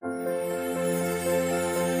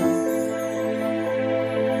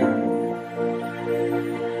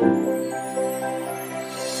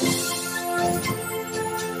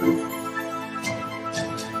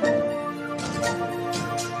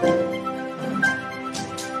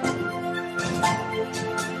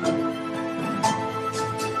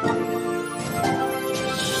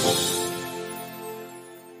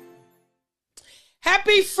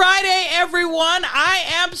everyone. I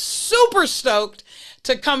am super stoked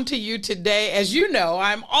to come to you today. As you know,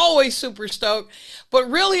 I'm always super stoked,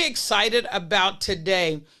 but really excited about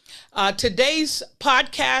today. Today's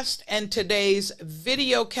podcast and today's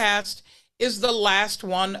video cast is the last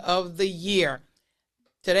one of the year.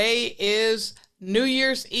 Today is New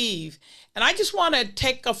Year's Eve. And I just want to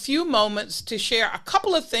take a few moments to share a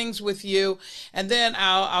couple of things with you, and then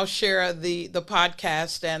I'll share the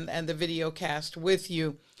podcast and the video cast with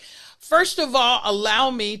you. First of all, allow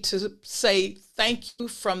me to say thank you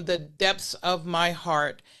from the depths of my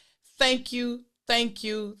heart. Thank you, thank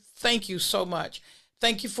you, thank you so much.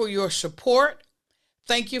 Thank you for your support.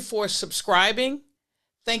 Thank you for subscribing.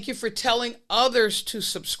 Thank you for telling others to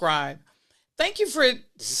subscribe. Thank you for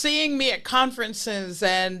seeing me at conferences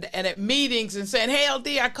and at meetings and saying, hey,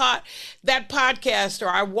 LD, I caught that podcast, or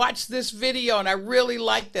I watched this video and I really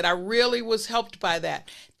liked it. I really was helped by that.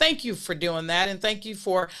 Thank you for doing that. And thank you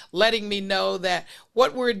for letting me know that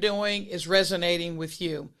what we're doing is resonating with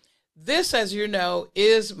you. This, as you know,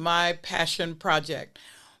 is my passion project.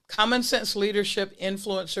 Common Sense Leadership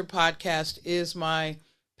Influencer Podcast is my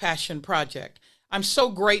passion project. I'm so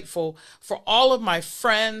grateful for all of my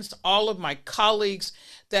friends, all of my colleagues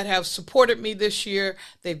that have supported me this year.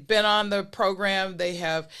 They've been on the program. They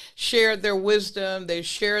have shared their wisdom. They've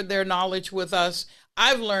shared their knowledge with us.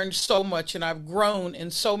 I've learned so much and I've grown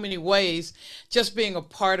in so many ways just being a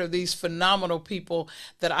part of these phenomenal people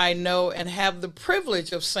that I know and have the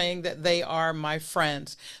privilege of saying that they are my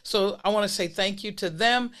friends. So I want to say thank you to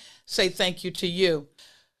them, say thank you to you.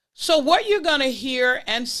 So what you're going to hear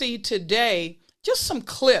and see today, just some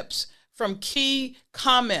clips from key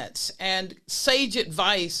comments and sage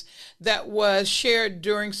advice that was shared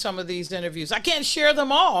during some of these interviews. I can't share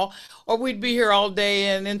them all or we'd be here all day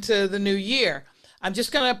and into the new year. I'm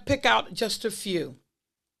just going to pick out just a few.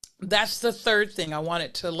 That's the third thing I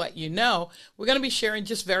wanted to let you know. We're going to be sharing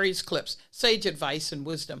just various clips, sage advice and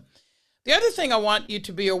wisdom. The other thing I want you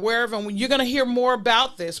to be aware of, and you're going to hear more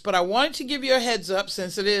about this, but I wanted to give you a heads up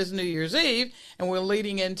since it is New Year's Eve and we're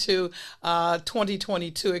leading into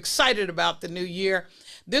 2022, excited about the new year.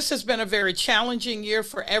 This has been a very challenging year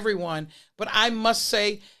for everyone, but I must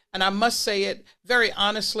say, and I must say it very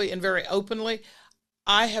honestly and very openly,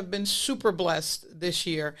 I have been super blessed this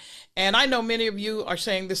year. And I know many of you are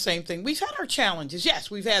saying the same thing. We've had our challenges.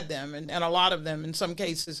 Yes, we've had them and a lot of them in some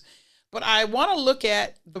cases. But I want to look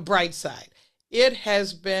at the bright side. It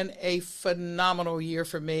has been a phenomenal year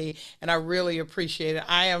for me, and I really appreciate it.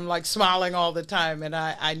 I am like smiling all the time, and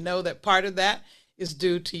I know that part of that is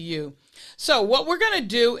due to you. So what we're going to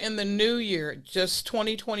do in the new year, just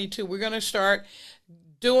 2022, we're going to start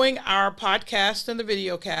doing our podcast and the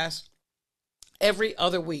video cast every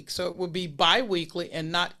other week. So it will be bi-weekly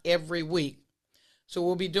and not every week. So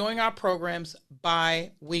we'll be doing our programs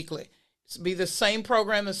bi-weekly. Be the same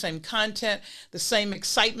program, the same content, the same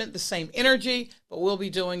excitement, the same energy, but we'll be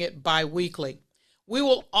doing it bi-weekly. We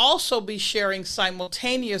will also be sharing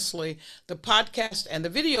simultaneously the podcast and the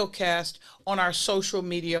video cast on our social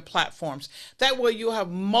media platforms. That way you'll have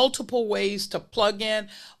multiple ways to plug in,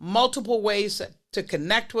 multiple ways to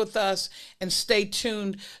connect with us and stay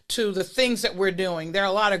tuned to the things that we're doing. There are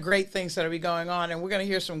a lot of great things that will be going on, and we're going to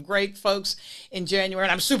hear some great folks in January,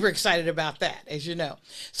 and I'm super excited about that, as you know.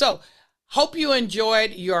 So hope you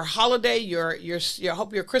enjoyed your holiday, your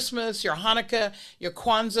hope your Christmas, your Hanukkah, your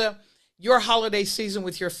Kwanzaa, your holiday season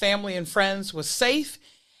with your family and friends was safe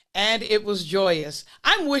and it was joyous.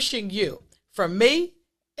 I'm wishing you, from me,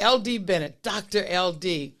 LD Bennett, Dr.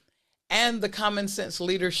 LD, and the Common Sense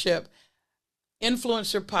Leadership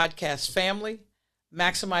Influencer Podcast family,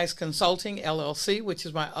 Maximize Consulting, LLC, which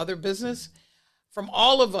is my other business. From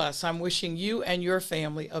all of us, I'm wishing you and your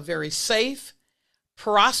family a very safe,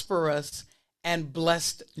 prosperous, and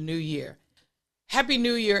blessed new year. Happy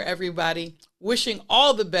New Year, everybody. Wishing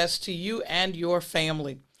all the best to you and your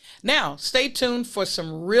family. Now, stay tuned for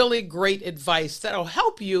some really great advice that'll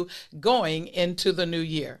help you going into the new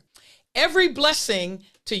year. Every blessing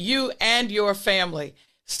to you and your family.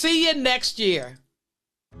 See you next year.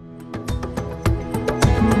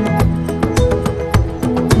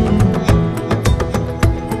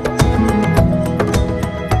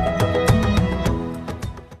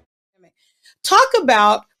 Talk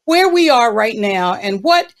about where we are right now and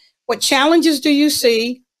what challenges do you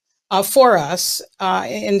see for us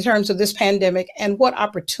in terms of this pandemic, and what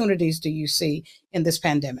opportunities do you see in this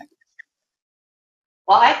pandemic?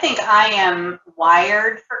 Well, I think I am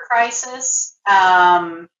wired for crisis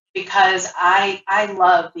because I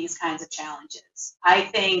love these kinds of challenges. I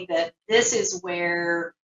think that this is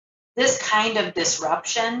where this kind of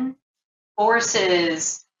disruption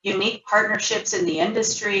forces unique partnerships in the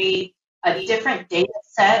industry, a different data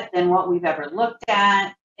set than what we've ever looked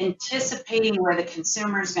at, anticipating where the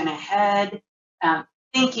consumer is going to head,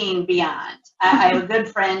 thinking beyond. I have a good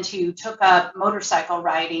friend who took up motorcycle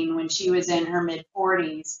riding when she was in her mid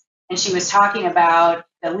 40s, and she was talking about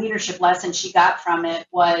the leadership lesson she got from it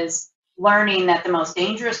was learning that the most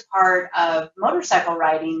dangerous part of motorcycle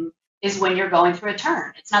riding is when you're going through a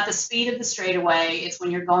turn. It's not the speed of the straightaway, it's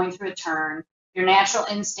when you're going through a turn. Your natural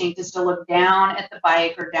instinct is to look down at the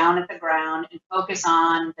bike or down at the ground and focus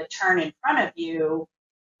on the turn in front of you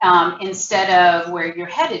instead of where you're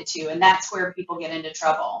headed to. And that's where people get into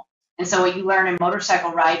trouble. And so what you learn in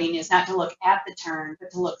motorcycle riding is not to look at the turn, but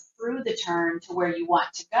to look through the turn to where you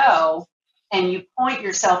want to go. And you point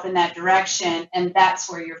yourself in that direction, and that's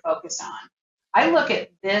where you're focused on. I look at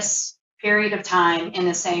this period of time in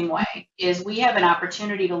the same way, is we have an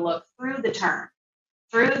opportunity to look through the turn,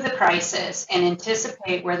 through the crisis, and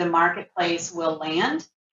anticipate where the marketplace will land.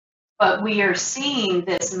 But we are seeing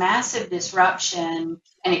this massive disruption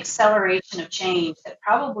and acceleration of change that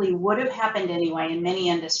probably would have happened anyway in many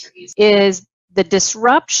industries. Is the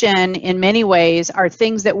disruption in many ways are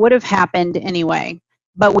things that would have happened anyway,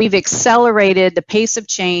 but we've accelerated the pace of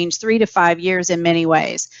change 3 to 5 years in many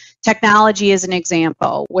ways. Technology is an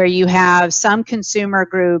example where you have some consumer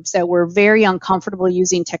groups that were very uncomfortable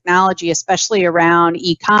using technology, especially around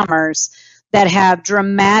e-commerce, that have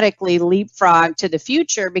dramatically leapfrogged to the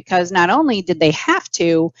future because not only did they have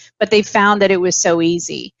to, but they found that it was so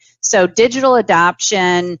easy. So digital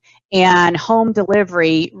adoption and home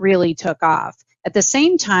delivery really took off. At the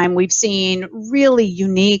same time, we've seen really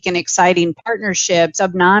unique and exciting partnerships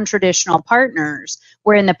of non-traditional partners,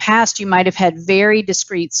 where in the past you might have had very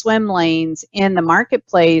discrete swim lanes in the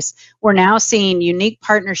marketplace. We're now seeing unique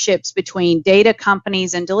partnerships between data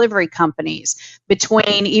companies and delivery companies,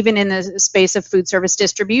 between even in the space of food service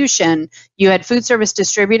distribution. You had food service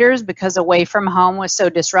distributors, because away from home was so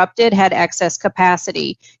disrupted, had excess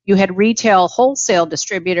capacity. You had retail wholesale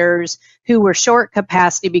distributors who were short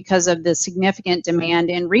capacity because of the significant demand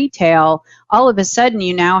in retail. All of a sudden,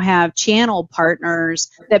 you now have channel partners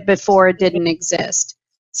that before didn't exist.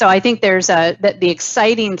 So I think there's that the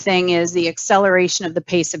exciting thing is the acceleration of the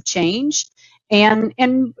pace of change. And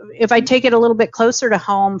if I take it a little bit closer to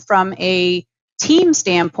home from a team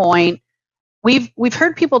standpoint, we've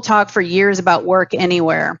heard people talk for years about work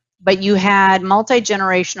anywhere, but you had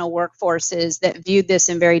multi-generational workforces that viewed this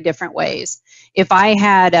in very different ways. If I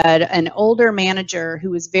had an older manager who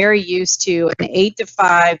was very used to an 8 to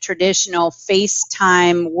 5 traditional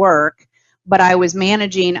FaceTime work, but I was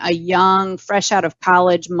managing a young, fresh out of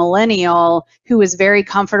college millennial who was very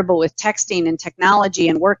comfortable with texting and technology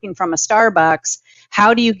and working from a Starbucks,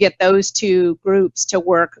 how do you get those two groups to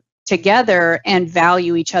work together and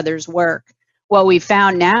value each other's work? What we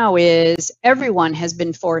found now is everyone has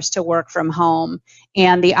been forced to work from home,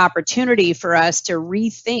 and the opportunity for us to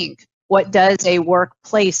rethink what does a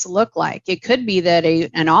workplace look like. It could be that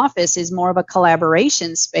an office is more of a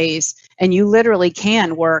collaboration space and you literally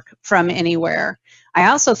can work from anywhere. I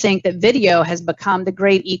also think that video has become the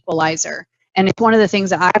great equalizer. And it's one of the things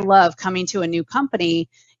that I love coming to a new company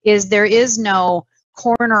is there is no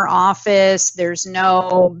corner office, there's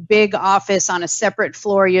no big office on a separate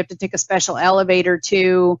floor you have to take a special elevator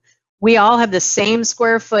to. We all have the same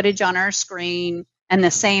square footage on our screen and the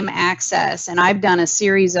same access. And I've done a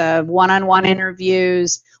series of one-on-one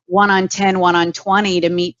interviews, 1-on-10, 1-on-20 to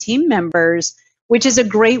meet team members, which is a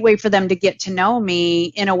great way for them to get to know me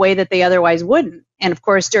in a way that they otherwise wouldn't. And of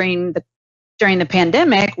course, during the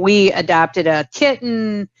pandemic, we adopted a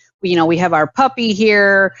kitten. We have our puppy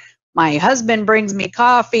here. My husband brings me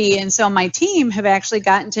coffee. And so my team have actually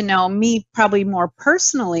gotten to know me probably more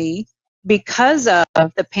personally because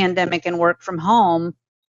of the pandemic and work from home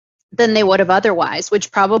than they would have otherwise,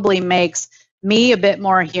 which probably makes me a bit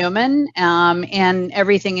more human, and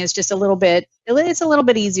everything is just it's a little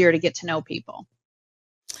bit easier to get to know people.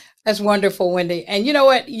 That's wonderful, Wendy. And you know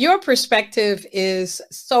what? Your perspective is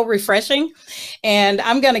so refreshing. And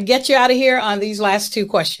I'm going to get you out of here on these last two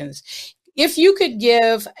questions. If you could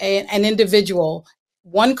give an individual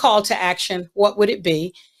one call to action, what would it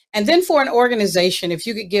be? And then for an organization, if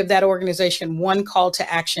you could give that organization one call to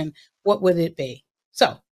action, what would it be?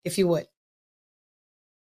 So, if you would.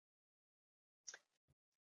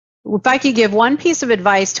 If I could give one piece of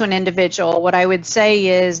advice to an individual, what I would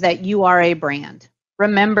say is that you are a brand.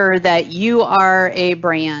 Remember that you are a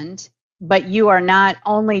brand, but you are not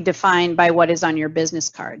only defined by what is on your business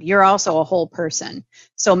card. You're also a whole person.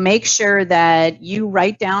 So make sure that you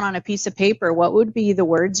write down on a piece of paper what would be the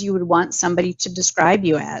words you would want somebody to describe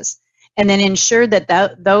you as. And then ensure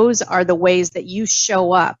that those are the ways that you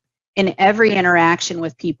show up in every interaction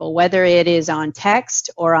with people, whether it is on text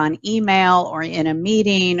or on email or in a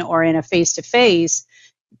meeting or in a face-to-face.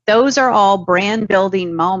 Those are all brand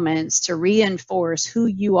building moments to reinforce who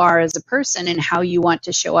you are as a person and how you want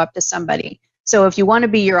to show up to somebody. So if you want to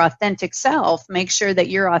be your authentic self, make sure that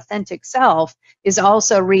your authentic self is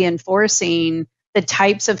also reinforcing the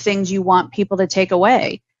types of things you want people to take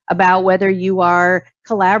away about whether you are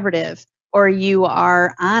collaborative or you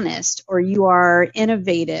are honest or you are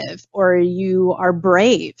innovative or you are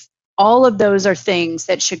brave. All of those are things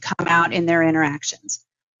that should come out in their interactions.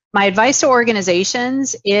 My advice to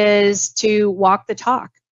organizations is to walk the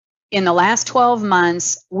talk. In the last 12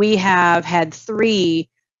 months, we have had 3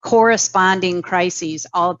 corresponding crises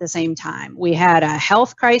all at the same time. We had a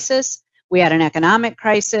health crisis, we had an economic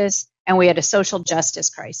crisis, and we had a social justice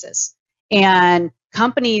crisis. And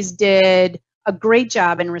companies did a great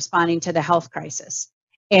job in responding to the health crisis.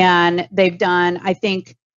 And they've done, I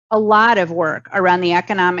think, a lot of work around the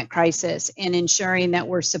economic crisis in ensuring that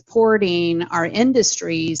we're supporting our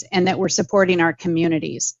industries and that we're supporting our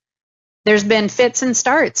communities. There's been fits and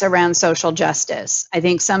starts around social justice. I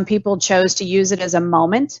think some people chose to use it as a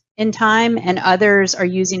moment in time and others are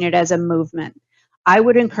using it as a movement. I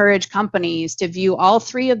would encourage companies to view all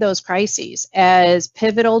 3 of those crises as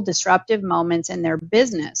pivotal, disruptive moments in their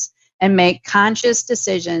business and make conscious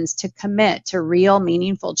decisions to commit to real,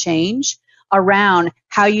 meaningful change around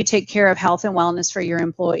how you take care of health and wellness for your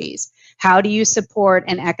employees. How do you support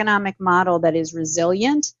an economic model that is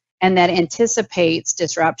resilient and that anticipates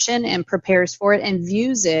disruption and prepares for it and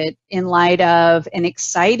views it in light of an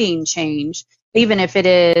exciting change, even if it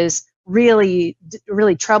is really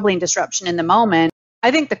troubling disruption in the moment.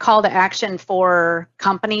 I think the call to action for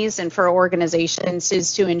companies and for organizations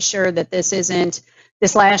is to ensure that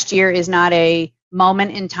this last year is not a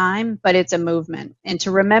moment in time, but it's a movement. And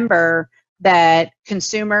to remember that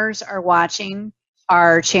consumers are watching,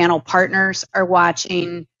 our channel partners are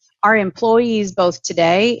watching, our employees both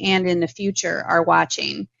today and in the future are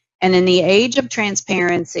watching. And in the age of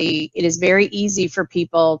transparency, it is very easy for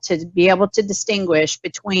people to be able to distinguish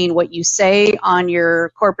between what you say on your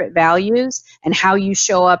corporate values and how you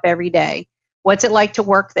show up every day. What's it like to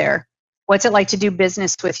work there? What's it like to do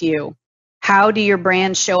business with you? How do your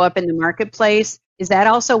brands show up in the marketplace? Is that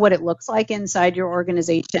also what it looks like inside your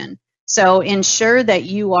organization? So ensure that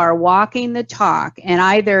you are walking the talk, and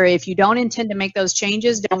either if you don't intend to make those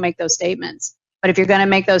changes, don't make those statements. But if you're going to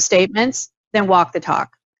make those statements, then walk the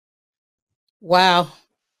talk. Wow.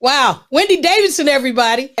 Wow. Wendy Davidson,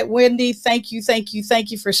 everybody. Wendy, thank you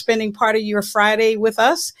for spending part of your Friday with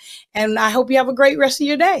us. And I hope you have a great rest of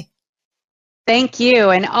your day. Thank you.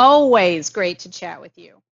 And always great to chat with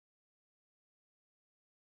you.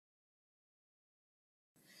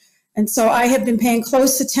 And so I have been paying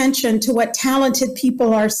close attention to what talented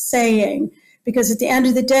people are saying, because at the end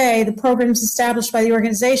of the day, the programs established by the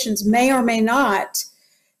organizations may or may not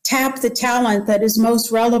tap the talent that is most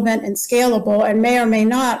relevant and scalable, and may or may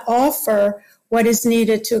not offer what is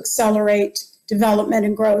needed to accelerate development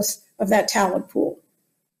and growth of that talent pool.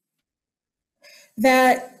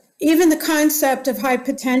 That even the concept of high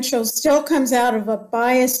potential still comes out of a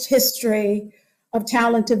biased history of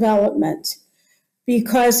talent development,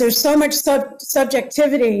 because there's so much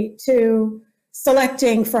subjectivity to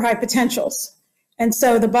selecting for high potentials. And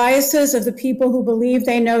so the biases of the people who believe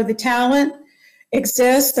they know the talent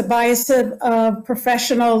exist, the bias of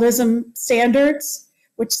professionalism standards,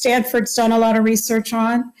 which Stanford's done a lot of research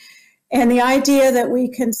on, and the idea that we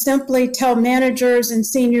can simply tell managers and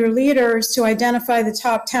senior leaders to identify the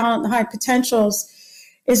top talent and high potentials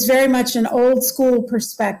is very much an old school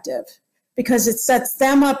perspective, because it sets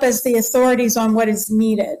them up as the authorities on what is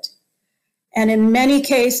needed. And in many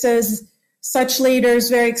cases, such leaders,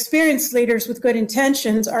 very experienced leaders with good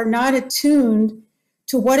intentions, are not attuned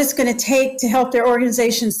to what it's going to take to help their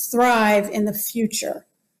organizations thrive in the future.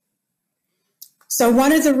 So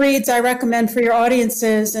one of the reads I recommend for your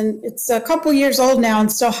audiences, and it's a couple years old now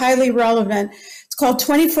and still highly relevant, it's called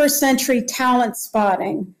 21st Century Talent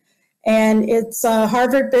Spotting. And it's a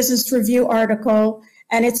Harvard Business Review article,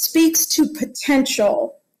 and it speaks to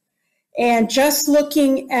potential. And just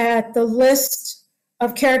looking at the list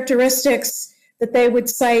of characteristics that they would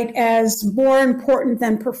cite as more important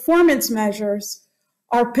than performance measures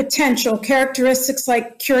are potential characteristics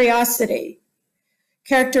like curiosity,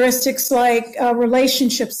 characteristics like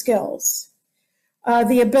relationship skills,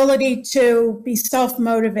 the ability to be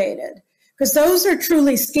self-motivated, because those are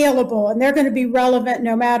truly scalable and they're going to be relevant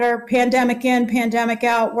no matter pandemic in, pandemic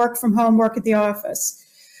out, work from home, work at the office.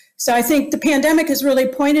 So I think the pandemic has really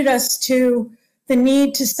pointed us to the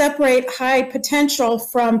need to separate high potential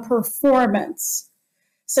from performance.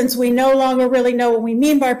 since we no longer really know what we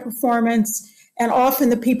mean by performance, and often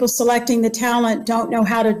the people selecting the talent don't know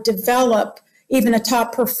how to develop even a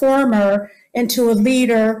top performer into a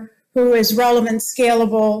leader who is relevant,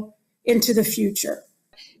 scalable into the future.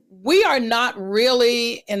 We are not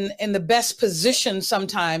really in the best position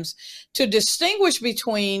sometimes to distinguish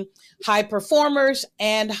between high performers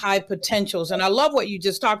and high potentials. And I love what you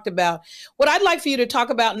just talked about. What I'd like for you to talk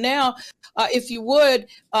about now, if you would,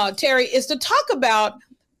 Terry, is to talk about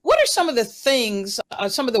what are some of the things,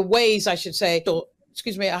 some of the ways, I should say,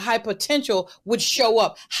 a high potential would show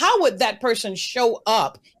up. How would that person show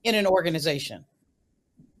up in an organization?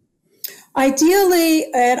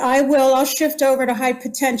 Ideally, and I'll shift over to high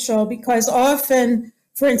potential, because often,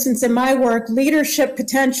 for instance, in my work, leadership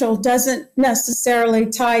potential doesn't necessarily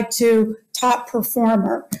tie to top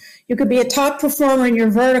performer. You could be a top performer in your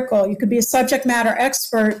vertical. You could be a subject matter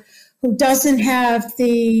expert who doesn't have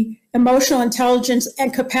the emotional intelligence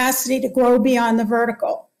and capacity to grow beyond the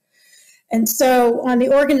vertical. And so on the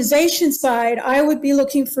organization side, I would be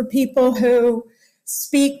looking for people who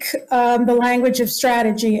speak the language of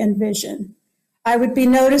strategy and vision. I would be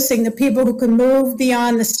noticing the people who can move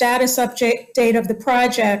beyond the status update of the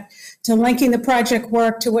project to linking the project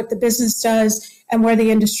work to what the business does and where the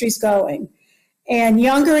industry's going. And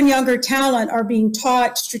younger talent are being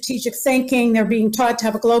taught strategic thinking. They're being taught to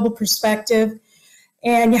have a global perspective.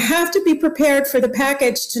 And you have to be prepared for the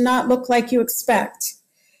package to not look like you expect.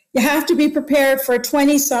 You have to be prepared for a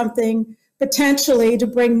 20-something potentially to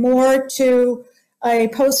bring more to a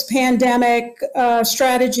post-pandemic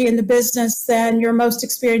strategy in the business than your most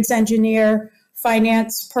experienced engineer,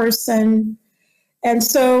 finance person. And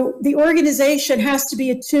so the organization has to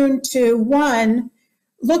be attuned to, one,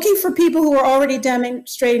 looking for people who are already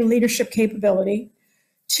demonstrating leadership capability.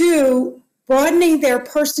 Two, broadening their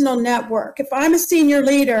personal network. If I'm a senior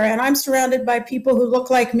leader and I'm surrounded by people who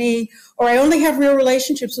look like me, or I only have real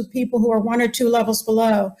relationships with people who are 1 or 2 levels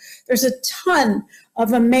below, there's a ton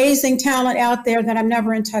of amazing talent out there that I'm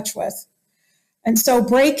never in touch with. And so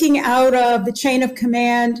breaking out of the chain of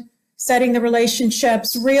command, setting the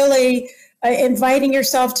relationships, really inviting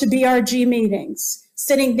yourself to BRG meetings,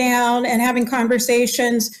 sitting down and having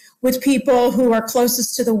conversations with people who are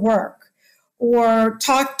closest to the work, or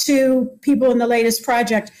talk to people in the latest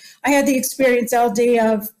project. I had the experience, LD,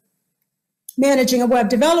 of managing a web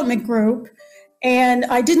development group, and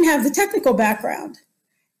I didn't have the technical background.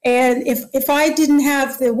 And if I didn't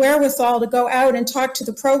have the wherewithal to go out and talk to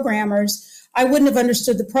the programmers, I wouldn't have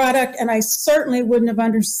understood the product, and I certainly wouldn't have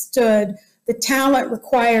understood the talent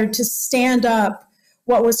required to stand up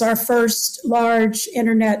what was our first large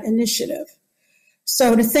internet initiative.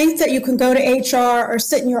 So to think that you can go to HR or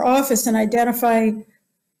sit in your office and identify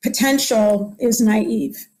potential is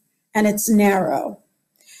naive, and it's narrow.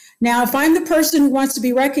 Now, if I'm the person who wants to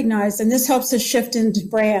be recognized, and this helps us shift into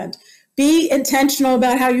brand, be intentional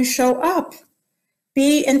about how you show up.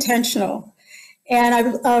 Be intentional.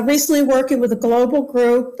 And I'm recently working with a global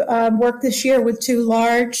group, worked this year with 2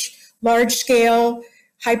 large-scale,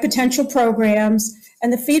 high-potential programs.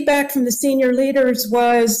 And the feedback from the senior leaders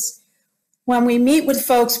was, when we meet with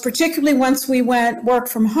folks, particularly once we went work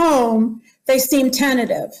from home, they seem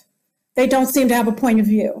tentative. They don't seem to have a point of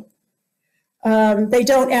view. They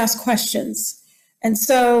don't ask questions. And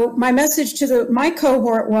so my message to my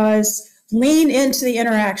cohort was, lean into the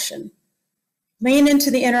interaction. Lean into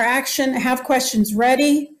the interaction, have questions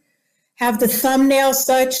ready, have the thumbnail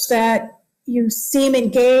such that you seem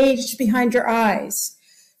engaged behind your eyes.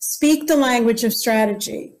 Speak the language of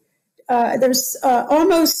strategy. There's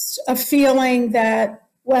almost a feeling that,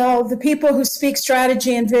 well, the people who speak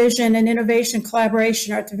strategy and vision and innovation and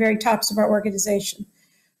collaboration are at the very tops of our organization.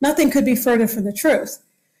 Nothing could be further from the truth.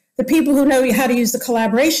 The people who know how to use the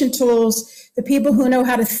collaboration tools, the people who know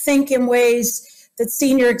how to think in ways that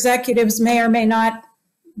senior executives may or may not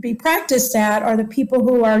be practiced at, are the people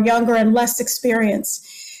who are younger and less experienced.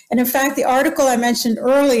 And in fact, the article I mentioned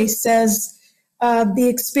early says the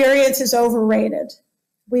experience is overrated.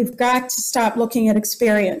 We've got to stop looking at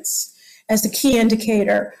experience as a key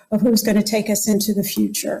indicator of who's going to take us into the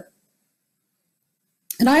future.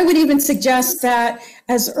 And I would even suggest that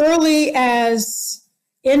as early as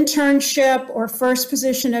internship or first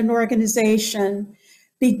position in an organization,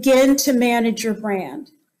 begin to manage your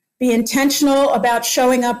brand. Be intentional about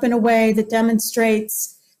showing up in a way that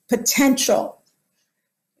demonstrates potential.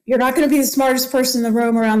 You're not going to be the smartest person in the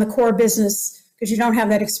room around the core business because you don't have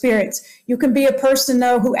that experience. You can be a person,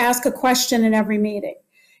 though, who asks a question in every meeting.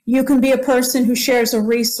 You can be a person who shares a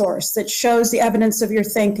resource that shows the evidence of your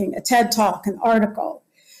thinking, a TED Talk, an article.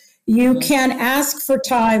 You can ask for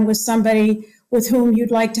time with somebody with whom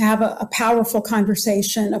you'd like to have a powerful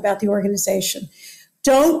conversation about the organization.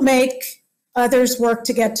 Don't make others work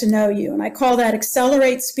to get to know you. And I call that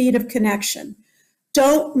accelerate speed of connection.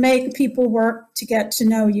 Don't make people work to get to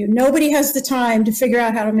know you. Nobody has the time to figure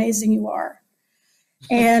out how amazing you are.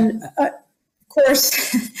 And of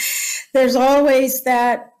course, there's always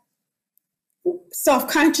that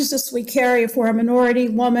self-consciousness we carry if we're a minority,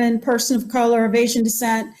 woman, person of color, of Asian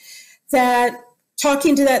descent, that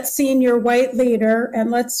talking to that senior white leader,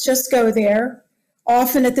 and let's just go there,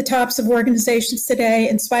 often at the tops of organizations today,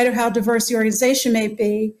 in spite of how diverse the organization may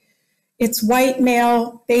be, it's white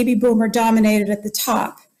male, baby boomer dominated at the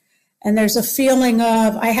top. And there's a feeling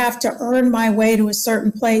of, I have to earn my way to a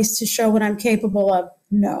certain place to show what I'm capable of.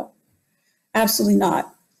 No, absolutely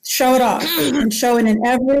not. Show it off and show it in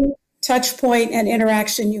every touch point and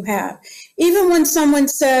interaction you have. Even when someone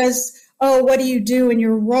says, oh, what do you do in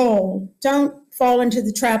your role? Don't fall into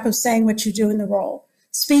the trap of saying what you do in the role.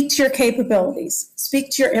 Speak to your capabilities. Speak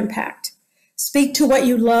to your impact. Speak to what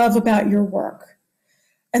you love about your work.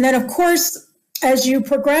 And then, of course, as you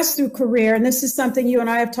progress through career, and this is something you and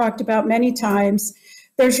I have talked about many times,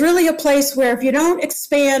 there's really a place where if you don't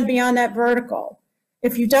expand beyond that vertical,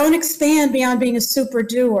 if you don't expand beyond being a super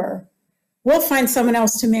doer, we'll find someone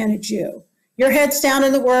else to manage you. Your head's down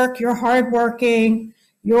in the work, you're hardworking,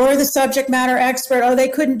 you're the subject matter expert, oh, they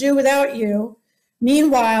couldn't do without you.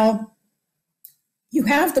 Meanwhile, you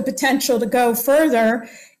have the potential to go further.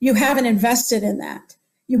 You haven't invested in that.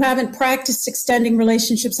 You haven't practiced extending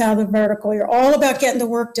relationships out of the vertical. You're all about getting the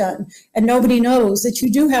work done. And nobody knows that you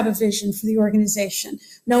do have a vision for the organization.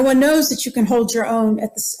 No one knows that you can hold your own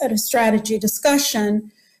at a strategy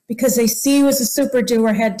discussion because they see you as a super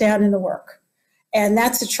doer head down in the work. And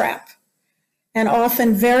that's a trap. And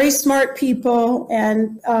often very smart people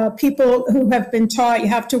and people who have been taught you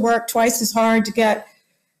have to work twice as hard to get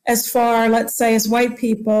as far, let's say, as white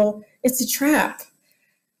people, it's a trap.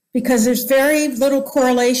 Because there's very little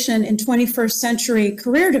correlation in 21st century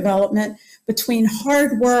career development between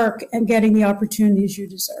hard work and getting the opportunities you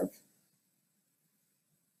deserve.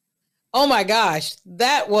 Oh my gosh,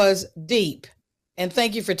 that was deep. And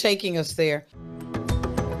thank you for taking us there.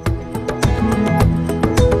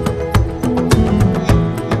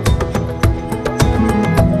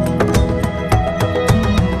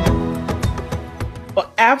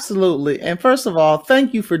 Absolutely. And first of all,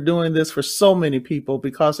 thank you for doing this for so many people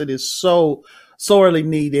because it is so sorely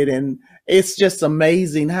needed. And it's just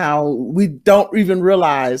amazing how we don't even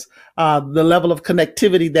realize the level of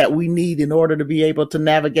connectivity that we need in order to be able to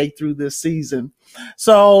navigate through this season.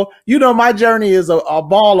 So, my journey is a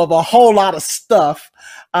ball of a whole lot of stuff,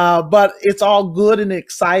 but it's all good and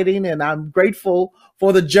exciting. And I'm grateful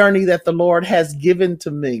for the journey that the Lord has given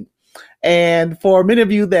to me. And for many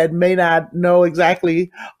of you that may not know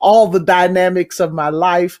exactly all the dynamics of my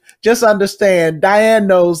life, just understand Diane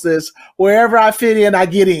knows this. Wherever I fit in, I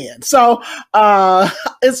get in. So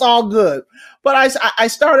it's all good. But I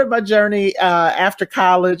started my journey after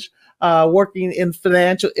college, working in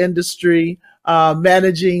financial industry,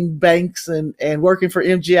 managing banks and working for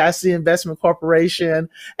MGIC Investment Corporation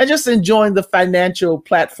and just enjoying the financial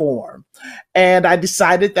platform. And I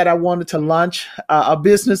decided that I wanted to launch a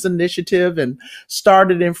business initiative and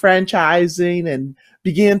started in franchising and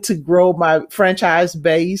began to grow my franchise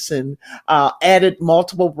base and added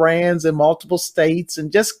multiple brands in multiple states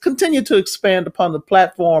and just continued to expand upon the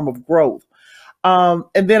platform of growth. And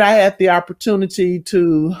then I had the opportunity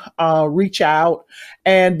to reach out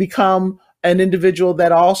and become an individual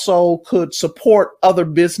that also could support other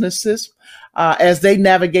businesses as they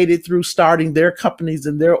navigated through starting their companies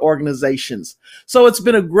and their organizations. So it's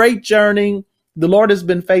been a great journey. The Lord has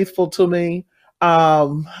been faithful to me.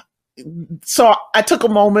 So I took a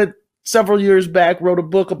moment several years back, wrote a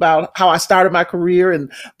book about how I started my career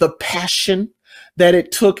and the passion that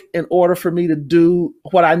it took in order for me to do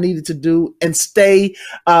what I needed to do and stay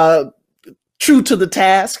true to the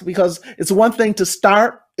task, because it's one thing to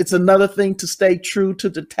start. It's another thing to stay true to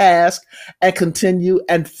the task and continue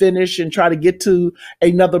and finish and try to get to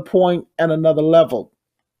another point and another level.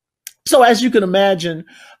 So as you can imagine,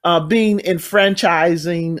 being in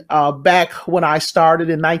franchising back when I started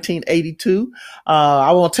in 1982,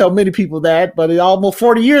 I won't tell many people that, but almost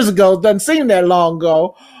 40 years ago, it doesn't seem that long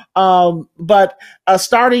ago. But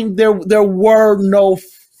starting, there were no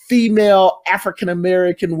female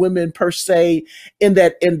African-American women per se in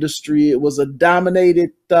that industry. It was a dominated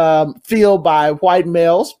field by white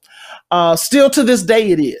males. Still to this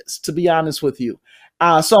day it is, to be honest with you.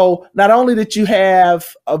 So not only did you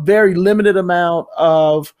have a very limited amount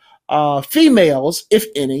of females, if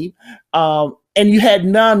any, and you had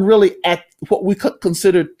none really at what we could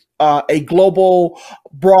consider a global,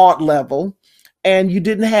 broad level, and you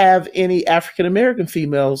didn't have any African American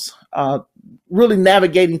females really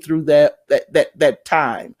navigating through that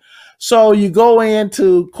time. So you go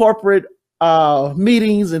into corporate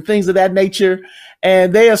meetings and things of that nature,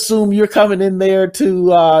 and they assume you're coming in there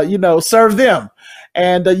to serve them.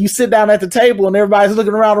 And you sit down at the table, and everybody's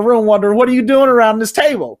looking around the room wondering, what are you doing around this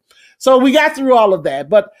table? So we got through all of that.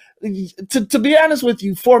 But to be honest with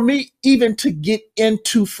you, for me, even to get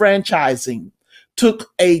into franchising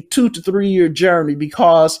took a 2 to 3 year journey,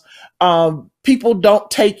 because people don't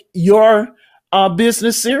take your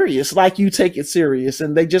business serious like you take it serious.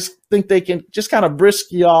 And they just think they can just kind of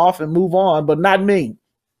brisk you off and move on, but not me.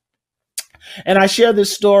 And I share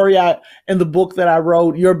this story in the book that I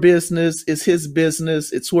wrote, Your Business is His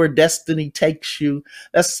Business. It's Where Destiny Takes You.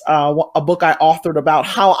 That's a book I authored about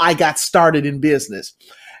how I got started in business.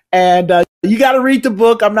 And you got to read the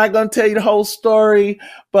book. I'm not going to tell you the whole story,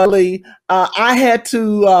 but I had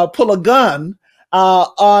to pull a gun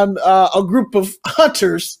on a group of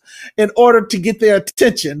hunters in order to get their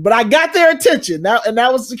attention. But I got their attention, and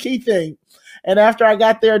that was the key thing. And after I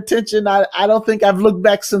got their attention, I don't think I've looked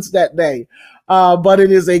back since that day. But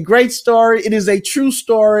it is a great story. It is a true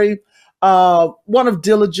story, one of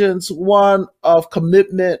diligence, one of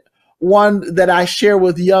commitment, one that I share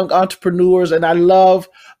with young entrepreneurs. And I love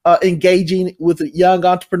engaging with young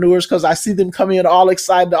entrepreneurs, because I see them come in all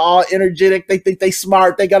excited, all energetic. They think they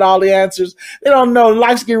smart. They got all the answers. They don't know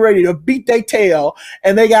life's getting ready to beat their tail,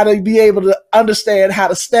 and they got to be able to understand how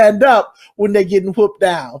to stand up when they're getting whooped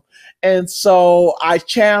down. And so I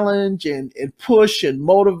challenge and push and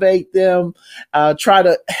motivate them, try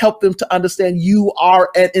to help them to understand you are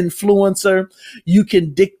an influencer. You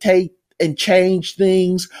can dictate and change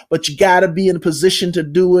things, but you got to be in a position to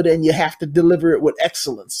do it, and you have to deliver it with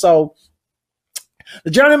excellence. So the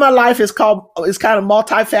journey of my life is kind of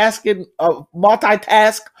multifaceted.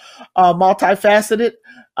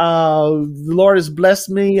 The Lord has blessed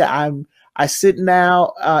me. I sit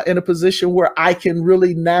now in a position where I can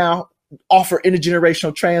really now offer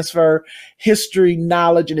intergenerational transfer, history,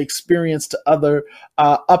 knowledge, and experience to other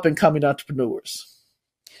up and coming entrepreneurs.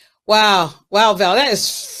 Wow, Val, that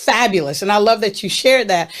is fabulous. And I love that you shared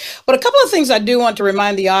that. But a couple of things I do want to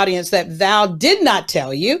remind the audience that Val did not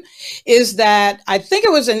tell you is that I think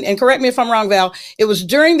it was, and correct me if I'm wrong, Val, it was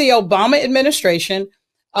during the Obama administration,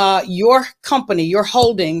 your company, your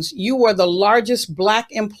holdings, you were the largest Black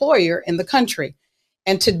employer in the country.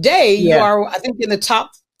 And today you are, I think, in the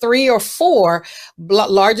top 3 or 4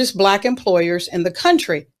 largest Black employers in the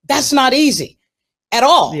country. That's not easy at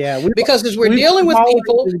all. Yeah, because as we're dealing with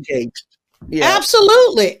people,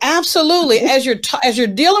 absolutely. As you're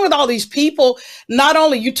dealing with all these people, not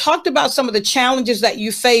only you talked about some of the challenges that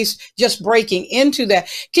you face just breaking into that.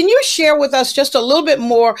 Can you share with us just a little bit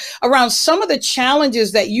more around some of the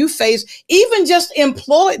challenges that you face, even just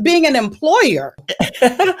being an employer?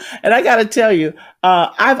 And I got to tell you,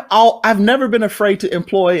 I've never been afraid to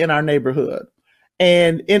employ in our neighborhood.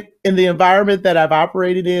 And in the environment that I've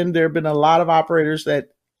operated in, there have been a lot of operators that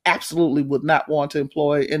absolutely would not want to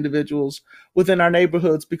employ individuals within our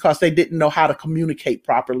neighborhoods because they didn't know how to communicate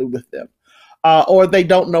properly with them, or they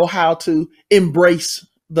don't know how to embrace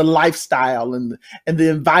the lifestyle and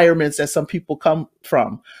the environments that some people come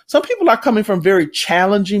from. Some people are coming from very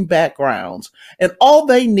challenging backgrounds, and all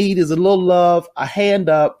they need is a little love, a hand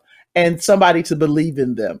up, and somebody to believe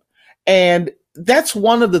in them. And that's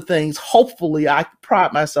one of the things, hopefully, I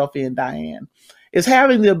pride myself in, Diane, is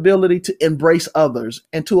having the ability to embrace others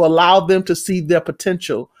and to allow them to see their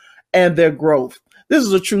potential and their growth. This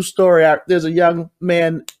is a true story. There's a young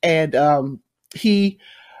man, and he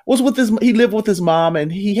lived with his mom,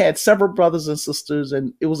 and he had several brothers and sisters,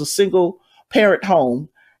 and it was a single parent home,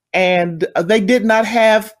 and they did not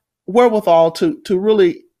have wherewithal to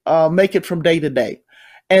really make it from day to day.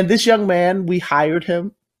 And this young man, we hired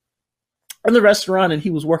him in the restaurant, and he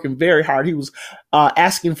was working very hard. He was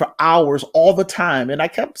asking for hours all the time. And I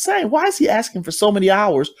kept saying, why is he asking for so many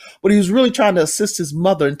hours? But he was really trying to assist his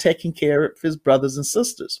mother in taking care of his brothers and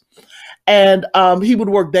sisters. And he would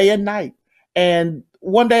work day and night. And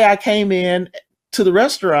one day I came in to the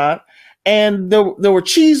restaurant, and there were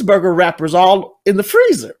cheeseburger wrappers all in the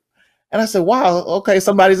freezer. And I said, wow, okay,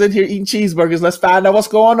 somebody's in here eating cheeseburgers. Let's find out what's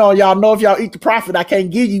going on. Y'all know if y'all eat the profit, I can't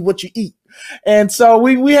give you what you eat. And so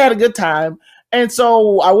we had a good time. And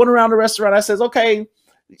so I went around the restaurant. I says, okay,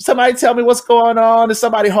 somebody tell me what's going on. Is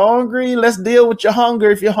somebody hungry? Let's deal with your hunger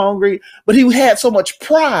if you're hungry. But he had so much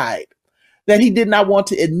pride that he did not want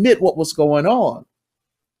to admit what was going on.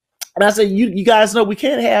 And I said, you guys know we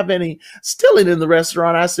can't have any stealing in the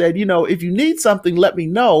restaurant. I said, if you need something, let me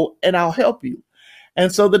know and I'll help you.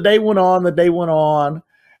 And so the day went on.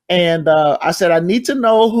 And I said, I need to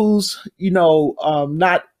know who's,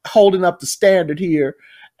 not holding up the standard here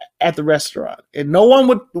at the restaurant. And no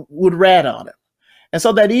one would rat on him. And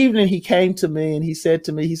so that evening he came to me and he said,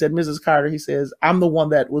 Mrs. Carter, he says, I'm the one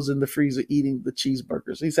that was in the freezer eating the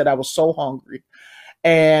cheeseburgers. He said, I was so hungry.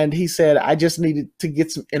 And he said, I just needed to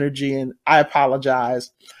get some energy and I apologize.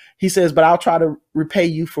 He says, but I'll try to repay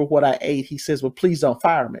you for what I ate. He says, well, please don't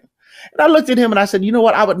fire me. And I looked at him and I said, you know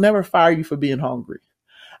what? I would never fire you for being hungry.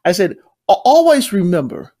 I said, always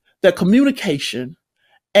remember that communication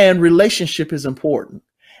and relationship is important.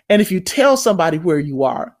 And if you tell somebody where you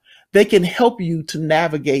are, they can help you to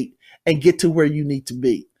navigate and get to where you need to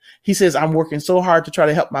be. He says, I'm working so hard to try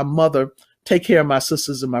to help my mother take care of my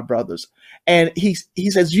sisters and my brothers. And he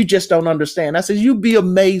says, you just don't understand. I said, you'd be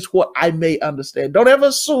amazed what I may understand. Don't ever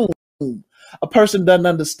assume a person doesn't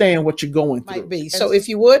understand what you're going through. Might be. So if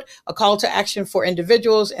you would, a call to action for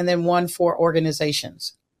individuals and then one for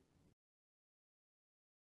organizations.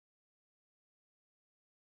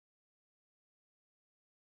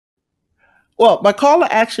 Well, my call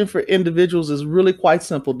to action for individuals is really quite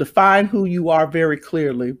simple. Define who you are very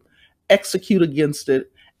clearly, execute against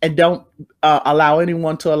it, and don't allow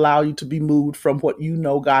anyone to allow you to be moved from what you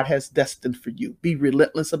know God has destined for you. Be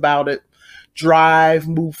relentless about it. Drive,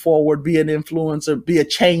 move forward, be an influencer, be a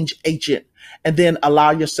change agent, and then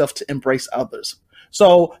allow yourself to embrace others.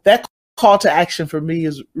 So that call to action for me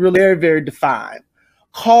is really very, very defined.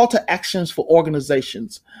 Call to actions for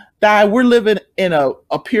organizations. We're living in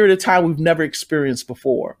a period of time we've never experienced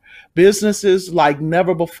before. Businesses like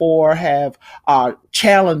never before have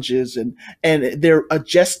challenges and they're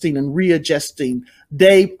adjusting and readjusting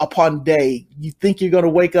day upon day. You think you're going to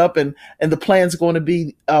wake up and the plan's going to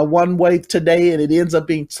be one way today and it ends up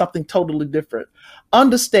being something totally different.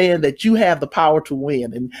 Understand that you have the power to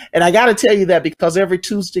win. And I got to tell you that because every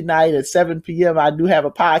Tuesday night at 7 p.m. I do have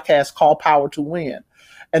a podcast called Power to Win.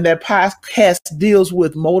 And that podcast deals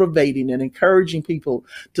with motivating and encouraging people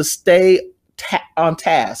to stay on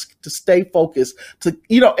task, to stay focused,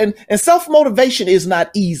 and self-motivation is not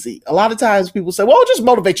easy. A lot of times people say, well, just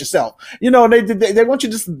motivate yourself. They want you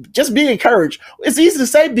to just be encouraged. It's easy to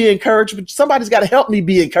say be encouraged, but somebody's got to help me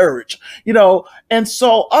be encouraged, And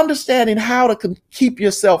so understanding how to keep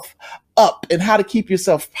yourself up and how to keep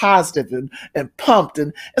yourself positive and pumped.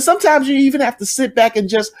 And sometimes you even have to sit back and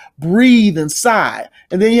just breathe and sigh.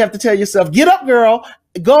 And then you have to tell yourself, get up, girl,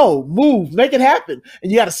 go, move, make it happen.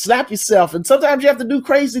 And you got to slap yourself. And sometimes you have to do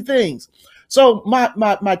crazy things. So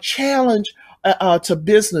my challenge to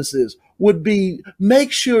businesses would be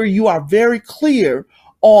make sure you are very clear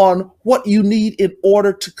on what you need in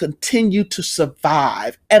order to continue to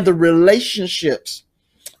survive and the relationships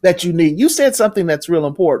that you need. You said something that's real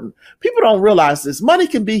important. People don't realize this. Money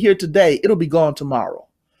can be here today. It'll be gone tomorrow.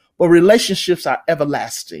 But relationships are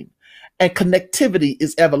everlasting and connectivity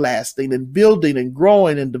is everlasting, and building and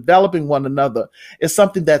growing and developing one another is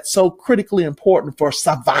something that's so critically important for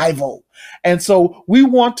survival. And so we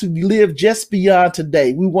want to live just beyond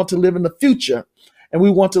today. We want to live in the future, and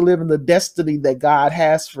we want to live in the destiny that God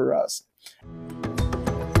has for us.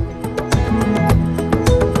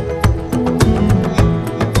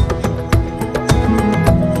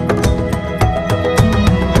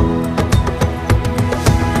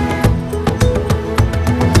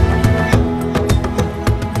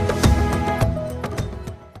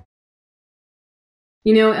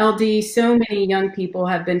 LD, so many young people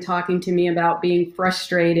have been talking to me about being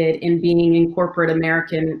frustrated in being in corporate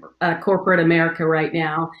America right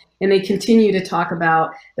now. And they continue to talk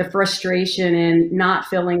about the frustration and not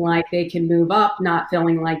feeling like they can move up, not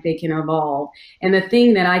feeling like they can evolve. And the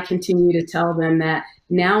thing that I continue to tell them that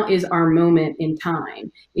now is our moment in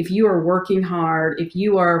time. If you are working hard, if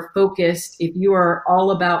you are focused, if you are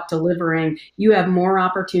all about delivering, you have more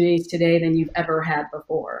opportunities today than you've ever had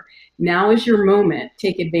before. Now is your moment.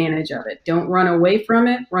 Take advantage of it. Don't run away from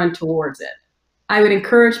it, run towards it. I would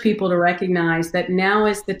encourage people to recognize that now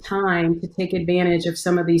is the time to take advantage of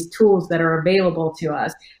some of these tools that are available to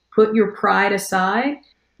us. Put your pride aside,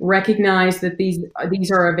 recognize that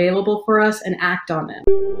these are available for us, and act on them.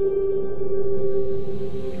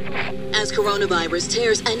 As coronavirus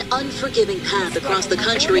tears an unforgiving path across the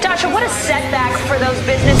country. Dasha, what a setback for those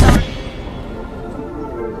business owners.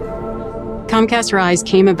 Comcast Rise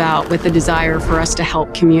came about with the desire for us to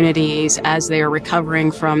help communities as they are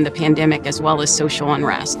recovering from the pandemic as well as social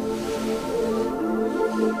unrest.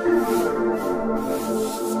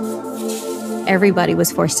 Everybody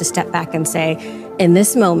was forced to step back and say, in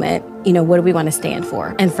this moment, what do we want to stand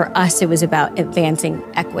for? And for us, it was about advancing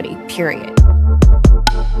equity, period.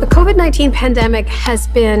 The COVID-19 pandemic has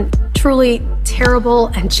been truly terrible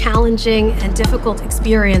and challenging and difficult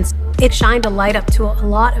experience, it shined a light up to a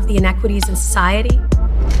lot of the inequities in society.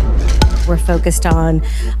 We're focused on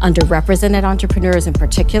underrepresented entrepreneurs, in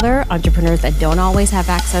particular, entrepreneurs that don't always have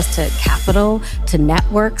access to capital, to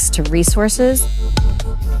networks, to resources.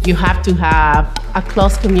 You have to have a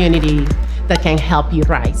close community that can help you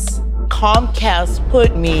rise. Comcast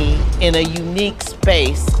put me in a unique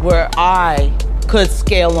space where I could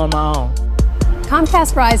scale on my own.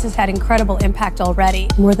 Comcast Rise has had incredible impact already.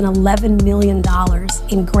 More than $11 million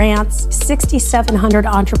in grants, 6,700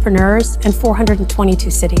 entrepreneurs, and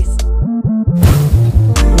 422 cities.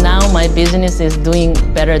 Now my business is doing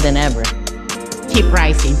better than ever. Keep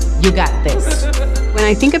rising. You got this. When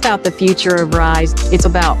I think about the future of Rise, it's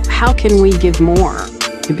about how can we give more?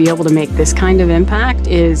 To be able to make this kind of impact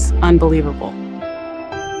is unbelievable.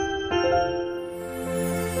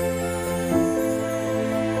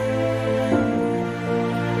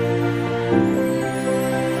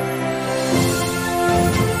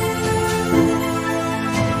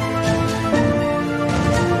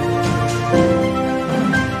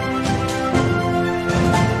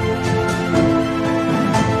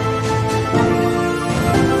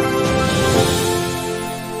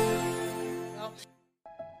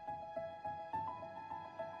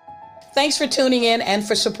 Thanks for tuning in and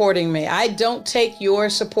for supporting me. I don't take your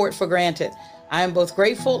support for granted. I am both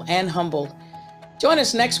grateful and humbled. Join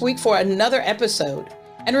us next week for another episode.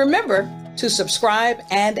 And remember to subscribe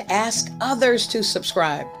and ask others to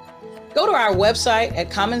subscribe. Go to our website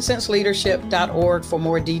at commonsenseleadership.org for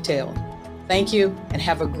more detail. Thank you and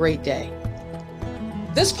have a great day.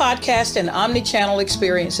 This podcast and omni-channel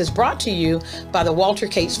experience is brought to you by the Walter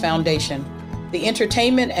Cates Foundation, the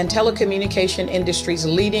entertainment and telecommunication industry's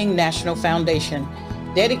leading national foundation,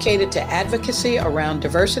 dedicated to advocacy around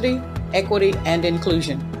diversity, equity, and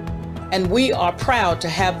inclusion. And we are proud to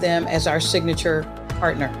have them as our signature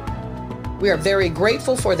partner. We are very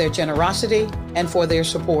grateful for their generosity and for their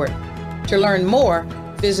support. To learn more,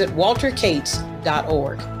 visit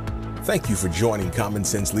waltercates.org. Thank you for joining Common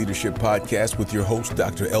Sense Leadership Podcast with your host,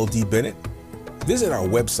 Dr. L.D. Bennett. Visit our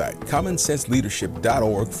website,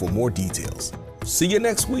 commonsenseleadership.org, for more details. See you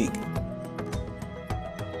next week.